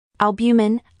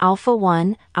Albumin,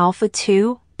 alpha-1,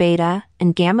 alpha-2, beta,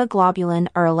 and gamma globulin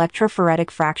are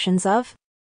electrophoretic fractions of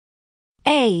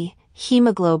A.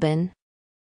 Hemoglobin,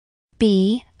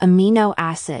 B. Amino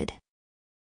acid,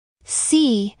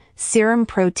 C. Serum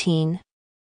protein,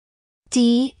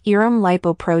 D. Serum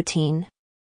lipoprotein.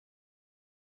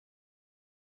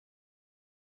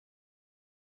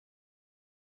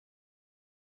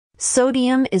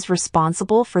 Sodium is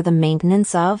responsible for the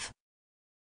maintenance of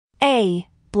A.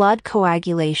 Blood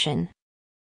coagulation,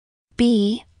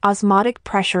 B. Osmotic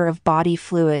pressure of body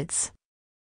fluids,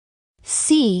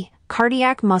 C.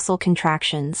 Cardiac muscle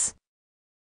contractions,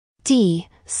 D.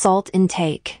 Salt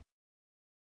intake.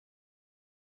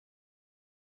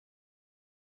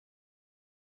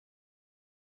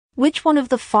 Which one of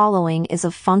the following is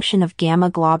a function of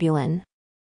gamma globulin?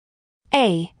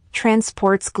 A.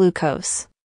 Transports glucose,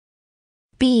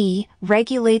 B.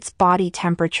 Regulates body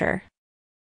temperature,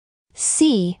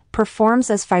 C. Performs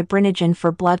as fibrinogen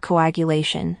for blood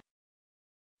coagulation,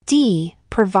 D.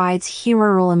 Provides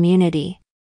humoral immunity.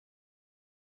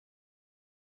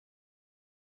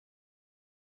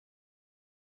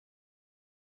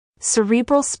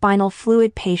 Cerebral spinal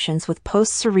fluid patients with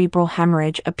post-cerebral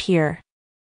hemorrhage appear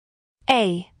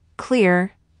A.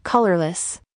 Clear,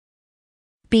 colorless,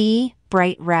 B.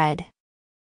 Bright red,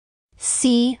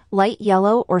 C. Light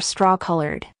yellow or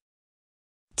straw-colored,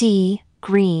 D.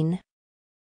 Green.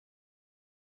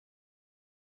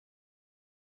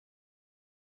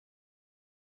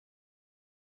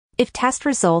 If test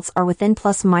results are within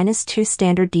 ±2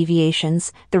 standard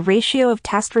deviations, the ratio of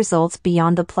test results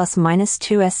beyond the ±2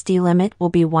 SD limit will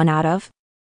be 1 out of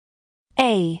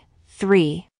A.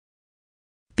 3,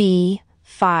 B.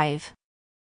 5,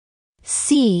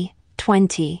 C.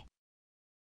 20,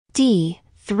 D.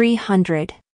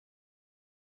 300.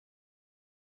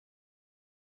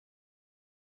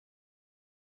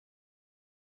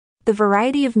 The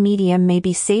variety of media may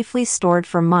be safely stored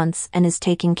for months and is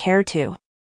taken care to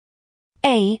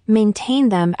A. Maintain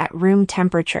them at room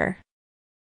temperature,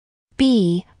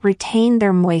 B. Retain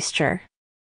their moisture,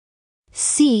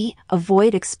 C.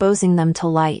 Avoid exposing them to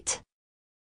light,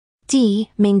 D.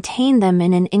 Maintain them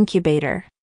in an incubator.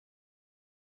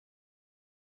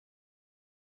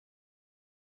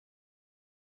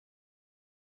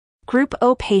 Group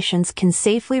O patients can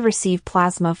safely receive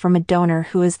plasma from a donor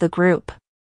who is the group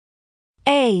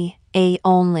A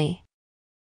only,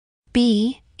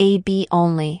 B AB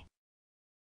only,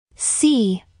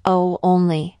 C O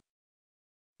only,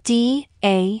 D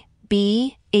A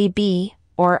B AB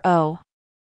or O.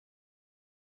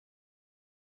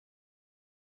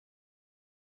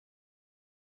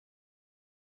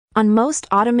 On most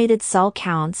automated cell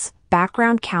counts,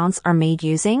 background counts are made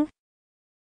using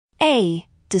A.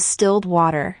 Distilled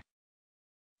water,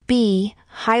 B.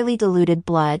 Highly diluted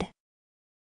blood,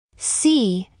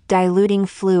 C. Diluting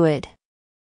fluid,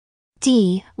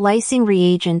 D. Lysing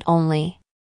reagent only.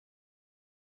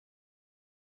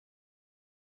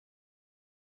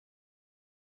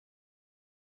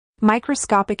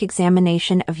 Microscopic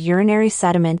examination of urinary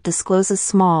sediment discloses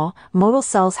small, motile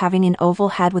cells having an oval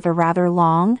head with a rather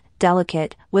long,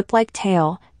 delicate, whip-like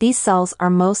tail. These cells are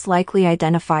most likely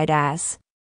identified as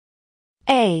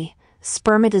A.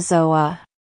 Spermatozoa,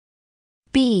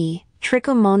 B.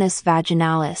 Trichomonas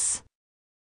vaginalis,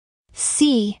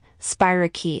 C.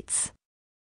 Spirochetes.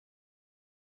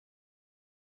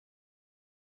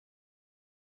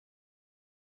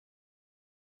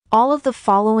 All of the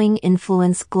following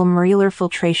influence glomerular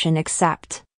filtration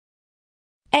except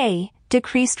A.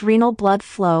 Decreased renal blood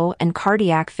flow and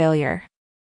cardiac failure,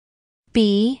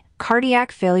 B.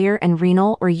 Cardiac failure and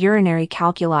renal or urinary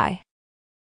calculi,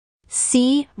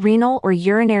 C. Renal or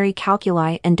urinary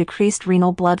calculi and decreased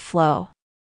renal blood flow,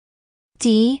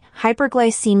 D.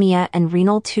 Hyperglycemia and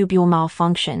renal tubule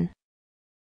malfunction.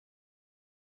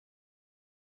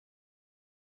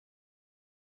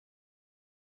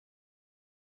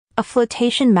 A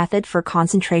flotation method for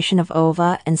concentration of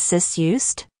ova and cysts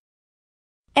used?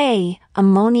 A.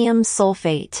 Ammonium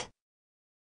sulfate,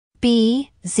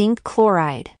 B. Zinc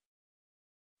chloride,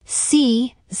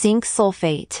 C. Zinc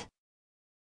sulfate,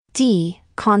 D.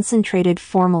 Concentrated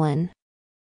formalin.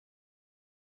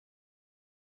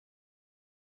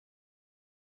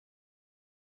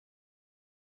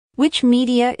 Which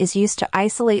media is used to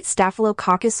isolate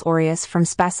Staphylococcus aureus from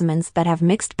specimens that have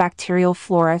mixed bacterial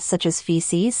flora such as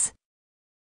feces?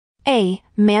 A.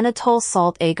 Mannitol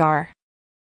salt agar,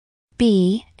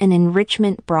 B. An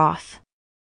enrichment broth,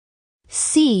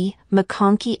 C.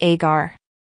 McConkey agar,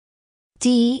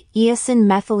 D. Eosin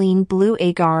methylene blue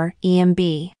agar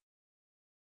EMB.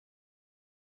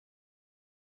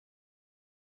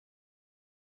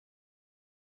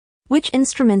 Which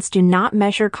instruments do not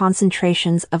measure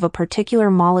concentrations of a particular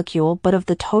molecule but of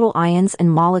the total ions and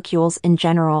molecules in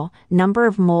general, number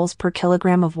of moles per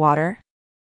kilogram of water?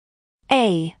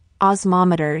 A.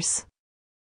 Osmometers.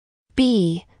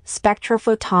 B.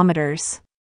 Spectrophotometers.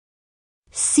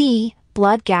 C.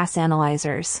 Blood gas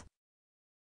analyzers.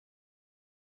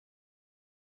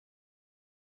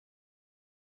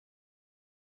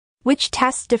 Which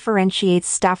test differentiates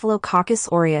Staphylococcus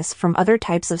aureus from other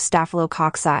types of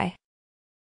Staphylococci?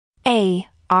 A.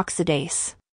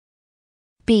 Oxidase.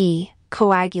 B.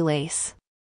 Coagulase.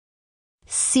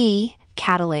 C.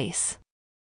 Catalase.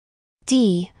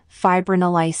 D.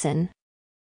 Fibrinolysin.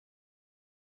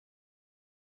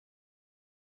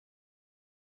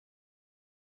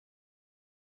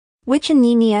 Which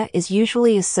anemia is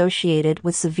usually associated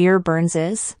with severe burns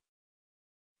is?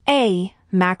 A.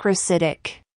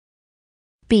 Macrocytic.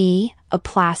 B.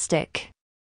 Aplastic.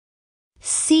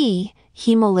 C.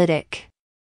 Hemolytic.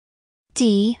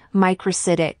 D.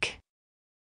 Microcytic.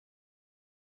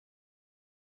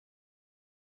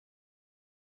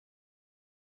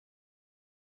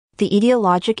 The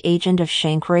etiologic agent of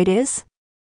chancroid is?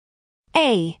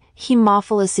 A.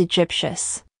 Haemophilus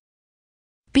aegyptius.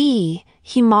 B.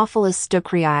 Haemophilus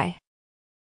ducreyi.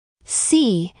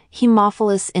 C.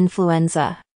 Haemophilus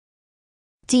influenza.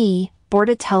 D.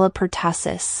 Bordetella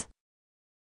pertussis.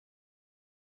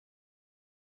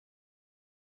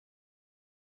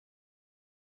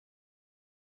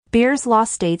 Beer's law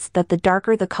states that the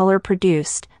darker the color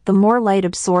produced, the more light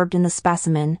absorbed in the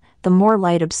specimen, the more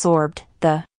light absorbed,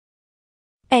 the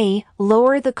A.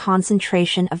 Lower the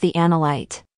concentration of the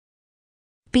analyte.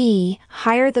 B.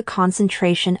 Higher the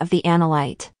concentration of the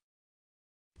analyte.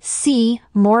 C.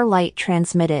 More light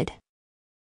transmitted.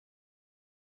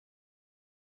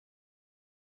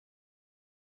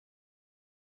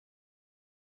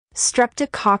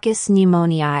 Streptococcus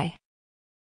pneumoniae.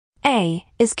 A.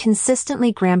 Is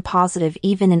consistently gram-positive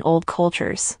even in old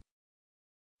cultures.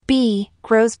 B.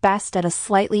 Grows best at a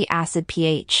slightly acid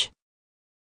pH.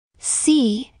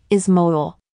 C. Is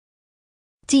motile.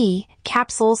 D.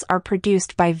 Capsules are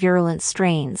produced by virulent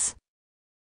strains.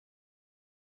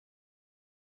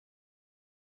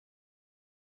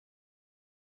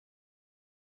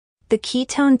 The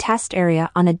ketone test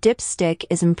area on a dipstick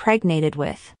is impregnated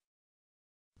with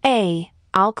A.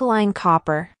 Alkaline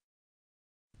copper.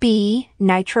 B.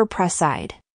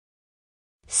 Nitroprusside.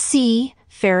 C.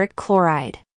 Ferric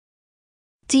chloride.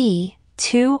 D.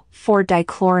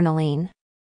 2,4-dichloroaniline.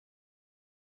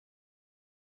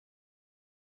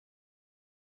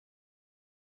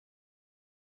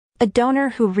 A donor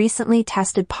who recently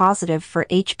tested positive for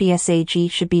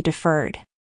HBsAg should be deferred.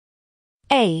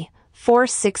 A. For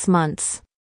 6 months.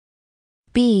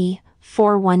 B.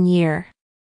 For 1 year.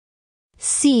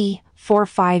 C. For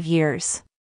 5 years.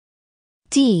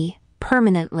 D.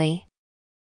 Permanently.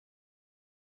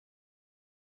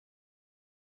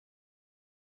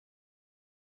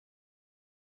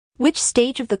 Which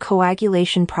stage of the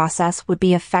coagulation process would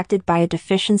be affected by a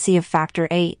deficiency of factor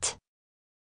VIII?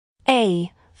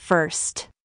 A. First.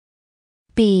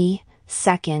 B.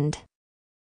 Second.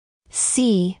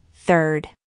 C. Third.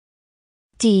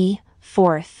 D.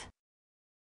 Fourth.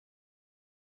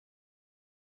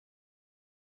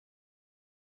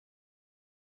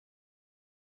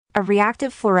 A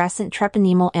reactive fluorescent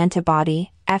treponemal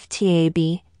antibody,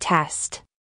 FTAB, test.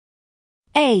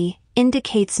 A.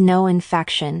 Indicates no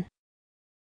infection.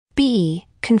 B.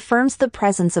 Confirms the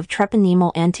presence of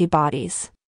treponemal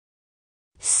antibodies.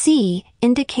 C.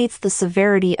 Indicates the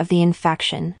severity of the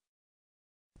infection.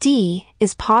 D.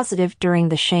 Is positive during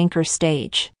the chancre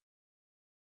stage.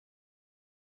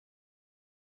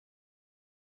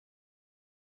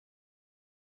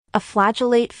 A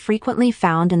flagellate frequently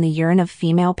found in the urine of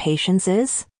female patients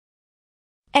is?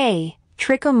 A.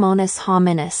 Trichomonas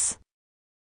hominis.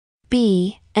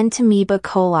 B. Entamoeba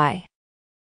coli.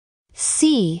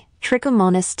 C.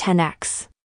 Trichomonas tenax.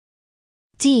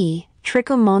 D.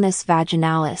 Trichomonas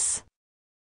vaginalis.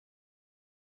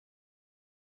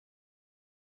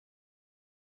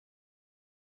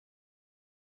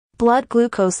 Blood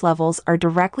glucose levels are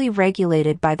directly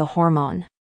regulated by the hormone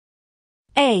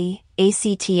A.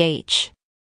 ACTH.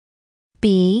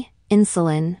 B.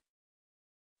 Insulin.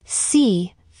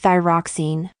 C.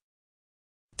 Thyroxine.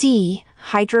 D.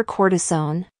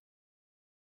 Hydrocortisone.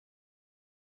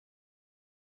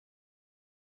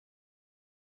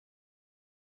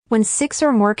 When 6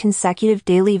 or more consecutive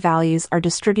daily values are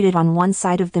distributed on one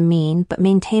side of the mean but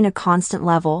maintain a constant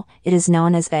level, it is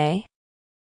known as A.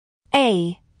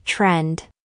 Trend.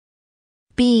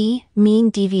 B. Mean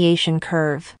deviation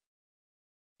curve.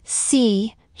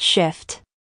 C. Shift.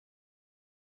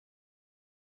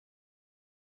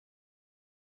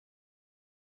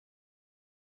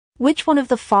 Which one of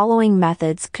the following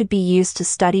methods could be used to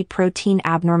study protein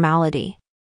abnormality?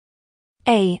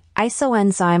 A.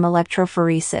 Isoenzyme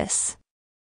electrophoresis.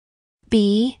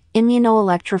 B.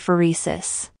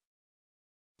 Immunoelectrophoresis.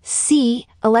 C.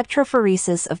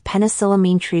 Electrophoresis of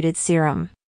penicillamine-treated serum.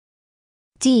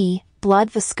 D. Blood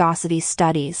viscosity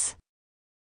studies.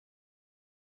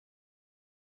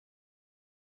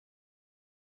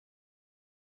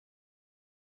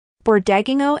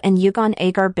 Bordeggino and Yugon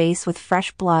agar base with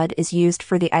fresh blood is used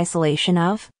for the isolation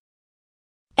of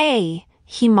A.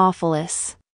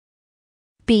 Haemophilus.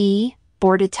 B.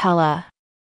 Bordetella.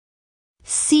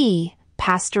 C.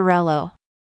 Pastorello.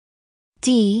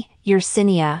 D.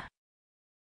 Yersinia.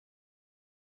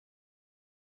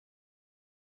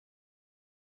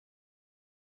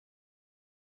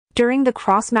 During the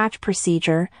cross-match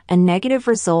procedure, a negative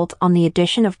result on the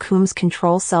addition of Coombs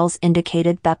control cells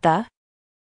indicated that the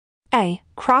A.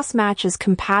 Cross-match is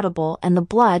compatible and the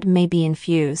blood may be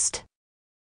infused.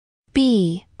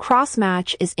 B.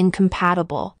 Cross-match is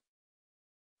incompatible.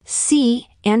 C.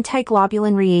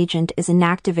 Antiglobulin reagent is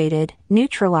inactivated,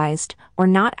 neutralized, or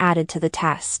not added to the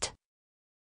test.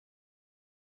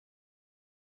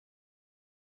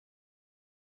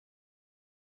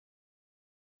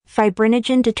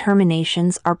 Fibrinogen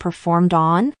determinations are performed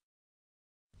on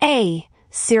A.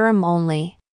 Serum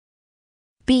only.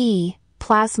 B.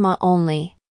 Plasma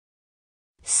only.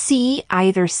 C.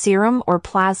 Either serum or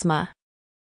plasma.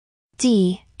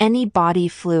 D. Any body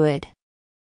fluid.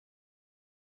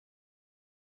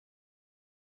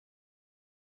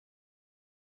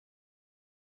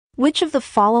 Which of the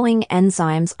following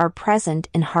enzymes are present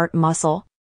in heart muscle?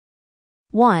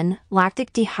 1.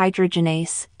 Lactic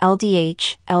dehydrogenase,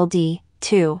 LDH, LD,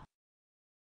 2.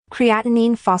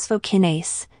 Creatinine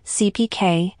phosphokinase,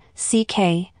 CPK,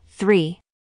 CK, 3.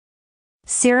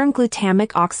 Serum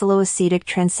glutamic oxaloacetic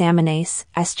transaminase,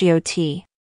 SGOT.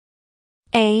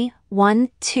 A. 1,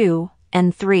 2,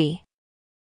 and 3.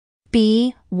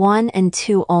 B. 1 and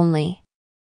 2 only.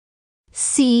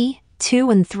 C. 2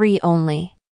 and 3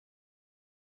 only.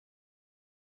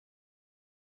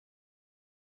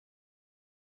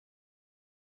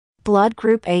 Blood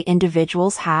group A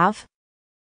individuals have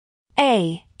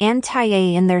A.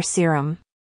 Anti-A in their serum.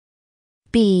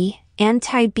 B.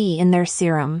 Anti-B in their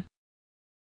serum.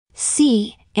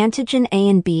 C. Antigen A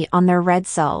and B on their red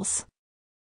cells.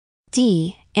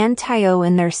 D. Anti-O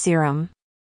in their serum.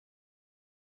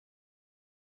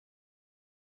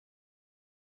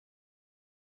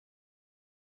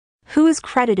 Who is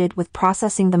credited with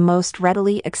processing the most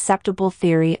readily acceptable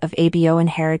theory of ABO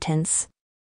inheritance?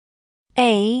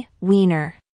 A.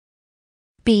 Wiener.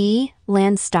 B.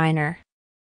 Landsteiner.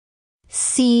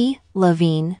 C.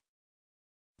 Levine.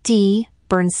 D.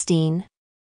 Bernstein.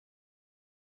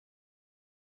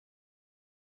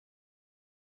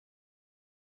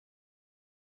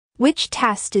 Which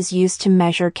test is used to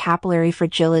measure capillary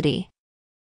fragility?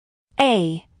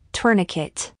 A.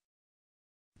 Tourniquet.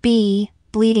 B.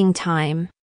 Bleeding time.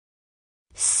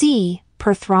 C.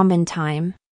 Perthrombin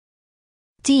time.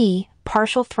 D.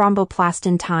 Partial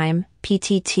thromboplastin time,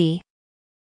 PTT.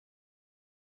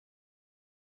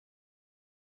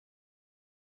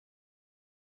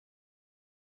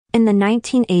 In the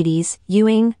 1980s,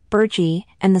 Ewing, Burgee,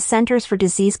 and the Centers for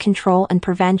Disease Control and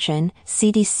Prevention,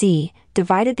 CDC,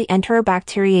 divided the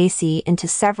Enterobacteriaceae into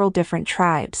several different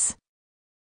tribes.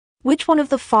 Which one of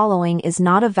the following is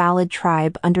not a valid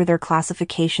tribe under their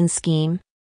classification scheme?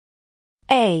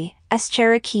 A.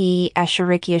 Escherichia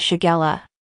shigella.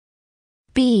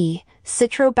 B.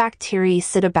 Citrobacteria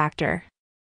Citobacter.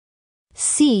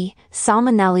 C.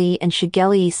 Salmonella and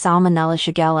Shigella Salmonella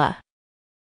shigella.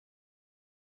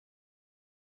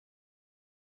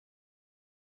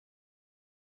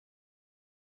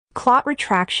 Clot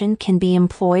retraction can be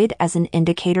employed as an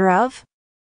indicator of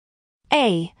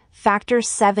A. Factor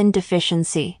 7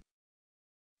 deficiency.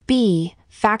 B.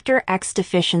 Factor X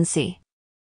deficiency.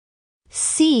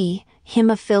 C.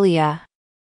 Hemophilia.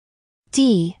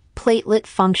 D. Platelet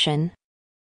function.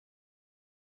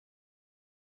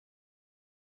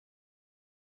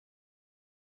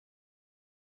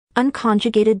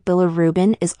 Unconjugated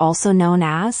bilirubin is also known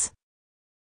as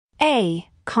A.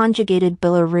 Conjugated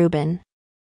bilirubin.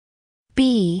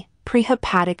 B.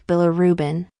 Prehepatic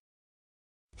bilirubin.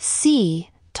 C.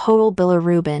 Total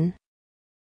bilirubin.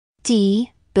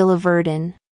 D.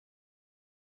 Biliverdin.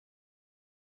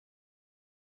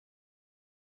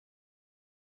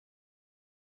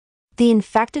 The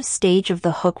infective stage of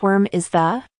the hookworm is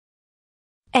the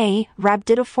A.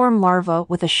 Rhabdidiform larva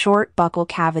with a short buccal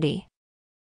cavity.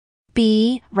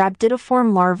 B.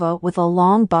 Rhabdidiform larva with a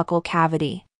long buccal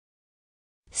cavity.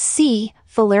 C.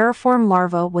 Filariform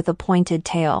larva with a pointed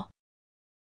tail.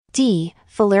 D.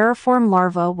 Filariform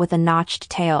larva with a notched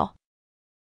tail.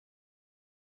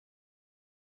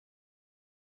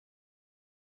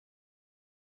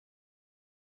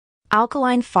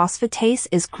 Alkaline phosphatase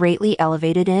is greatly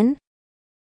elevated in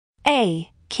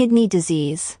A. Kidney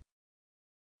disease,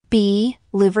 B.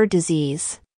 Liver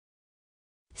disease,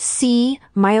 C.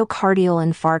 Myocardial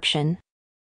infarction,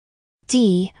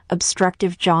 D.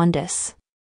 Obstructive jaundice.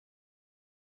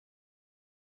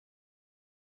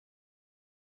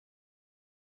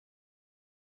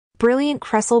 Brilliant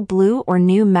crescel blue or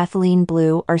new methylene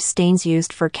blue are stains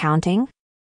used for counting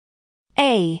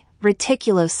A.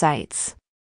 Reticulocytes,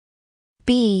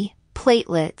 B.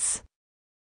 Platelets,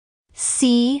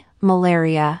 C.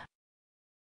 Malaria,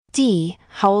 D.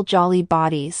 Howell-Jolly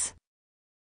bodies.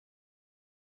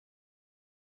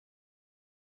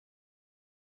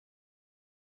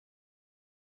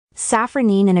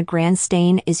 Safranine in a grand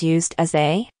stain is used as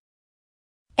A.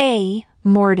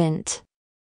 Mordant,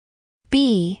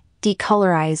 B.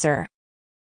 Decolorizer,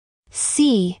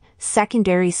 C.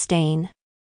 Secondary stain,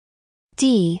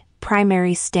 D.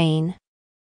 Primary stain.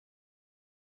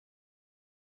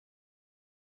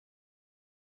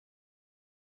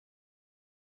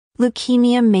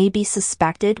 Leukemia may be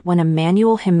suspected when a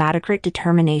manual hematocrit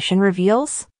determination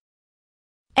reveals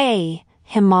A.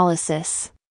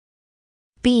 Hemolysis,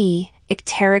 B.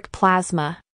 Icteric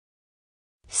plasma,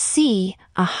 C.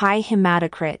 A high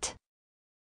hematocrit,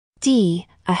 D.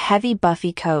 A heavy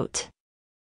buffy coat.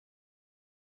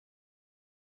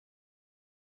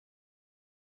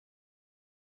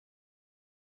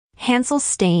 Hansel's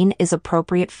stain is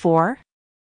appropriate for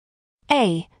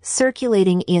A.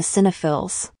 Circulating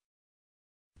eosinophils,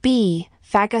 B.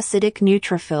 Phagocytic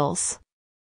neutrophils,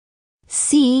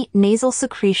 C. Nasal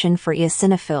secretion for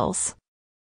eosinophils,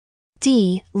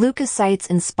 D. Leukocytes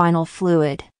in spinal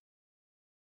fluid.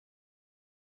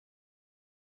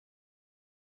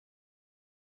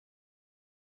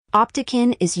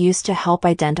 Opticin is used to help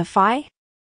identify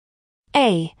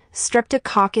A.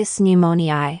 Streptococcus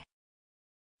pneumoniae,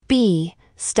 B.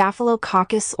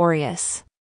 Staphylococcus aureus,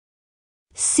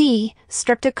 C.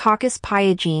 Streptococcus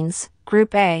pyogenes,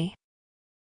 Group A,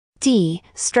 D.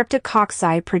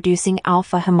 Streptococci producing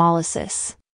alpha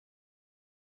hemolysis.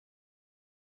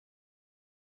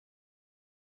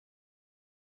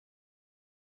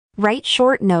 Write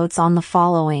short notes on the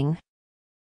following.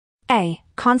 A.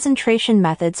 Concentration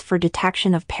methods for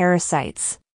detection of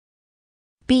parasites.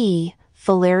 B.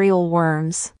 Filarial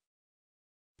worms.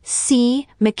 C.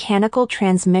 Mechanical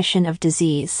transmission of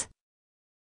disease.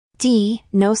 D.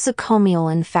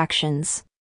 Nosocomial infections.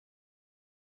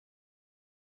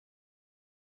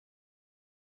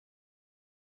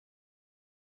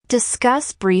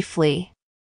 Discuss briefly.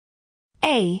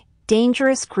 A.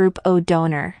 Dangerous group O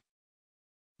donor.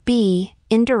 B.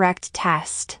 Indirect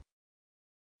test.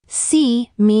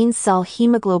 C. Mean cell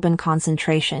hemoglobin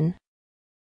concentration.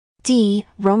 D.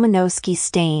 Romanowsky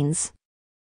stains.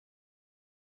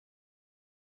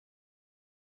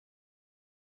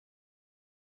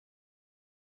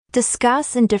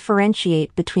 Discuss and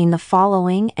differentiate between the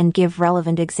following and give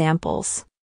relevant examples.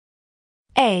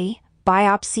 A.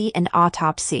 Biopsy and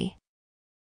autopsy.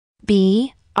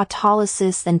 B.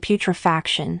 Autolysis and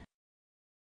putrefaction.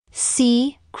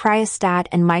 C. Cryostat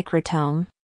and microtome.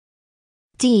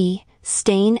 D.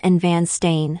 Stain and Van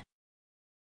stain.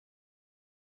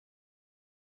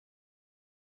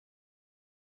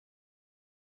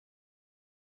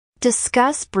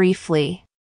 Discuss briefly.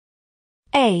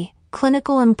 A.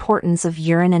 Clinical importance of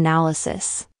urine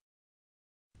analysis.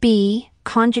 B.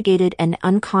 Conjugated and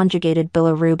unconjugated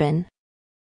bilirubin.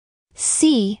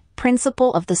 C.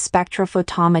 Principle of the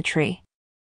spectrophotometry.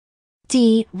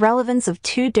 D. Relevance of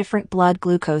two different blood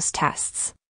glucose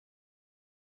tests.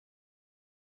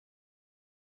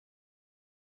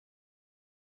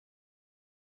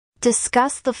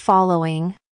 Discuss the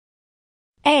following.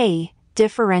 A.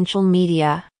 Differential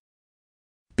media.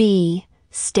 B.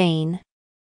 Stain.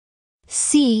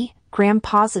 C.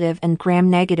 Gram-positive and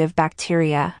gram-negative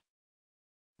bacteria.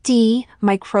 D.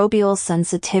 Microbial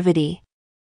sensitivity.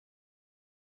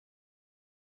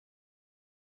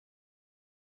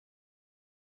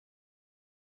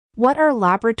 What are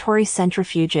laboratory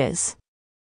centrifuges?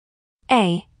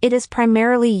 A. It is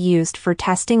primarily used for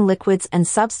testing liquids and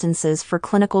substances for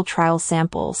clinical trial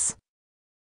samples.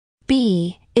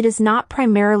 B. It is not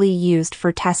primarily used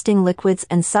for testing liquids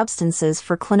and substances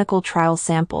for clinical trial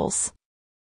samples.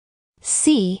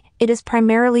 C. It is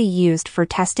primarily used for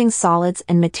testing solids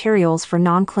and materials for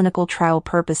non-clinical trial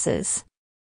purposes.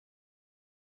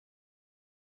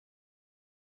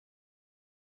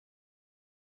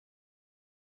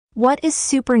 What is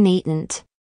supernatant?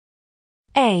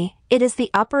 A. It is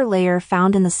the upper layer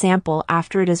found in the sample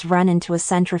after it is run into a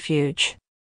centrifuge.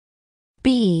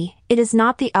 B. It is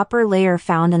not the upper layer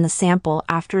found in the sample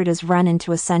after it is run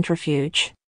into a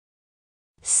centrifuge.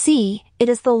 C. It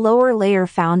is the lower layer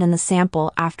found in the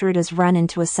sample after it is run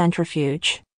into a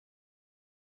centrifuge.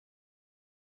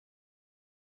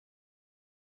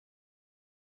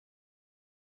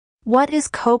 What is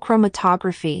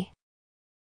co-chromatography?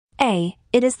 A.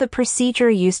 It is the procedure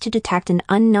used to detect an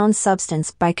unknown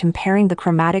substance by comparing the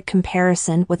chromatic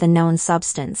comparison with a known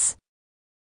substance.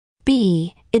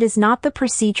 B. It is not the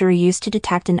procedure used to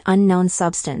detect an unknown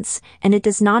substance, and it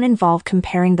does not involve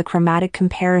comparing the chromatic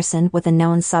comparison with a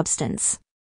known substance.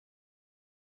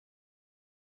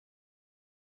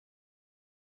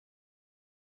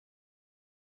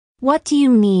 What do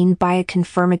you mean by a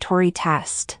confirmatory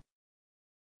test?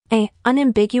 A.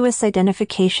 Unambiguous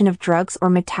identification of drugs or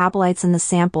metabolites in the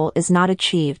sample is not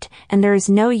achieved, and there is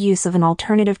no use of an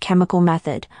alternative chemical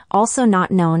method, also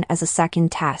not known as a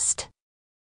second test.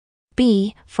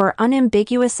 B. For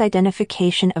unambiguous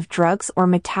identification of drugs or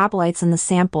metabolites in the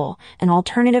sample, an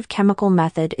alternative chemical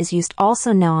method is used,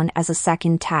 also known as a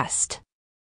second test.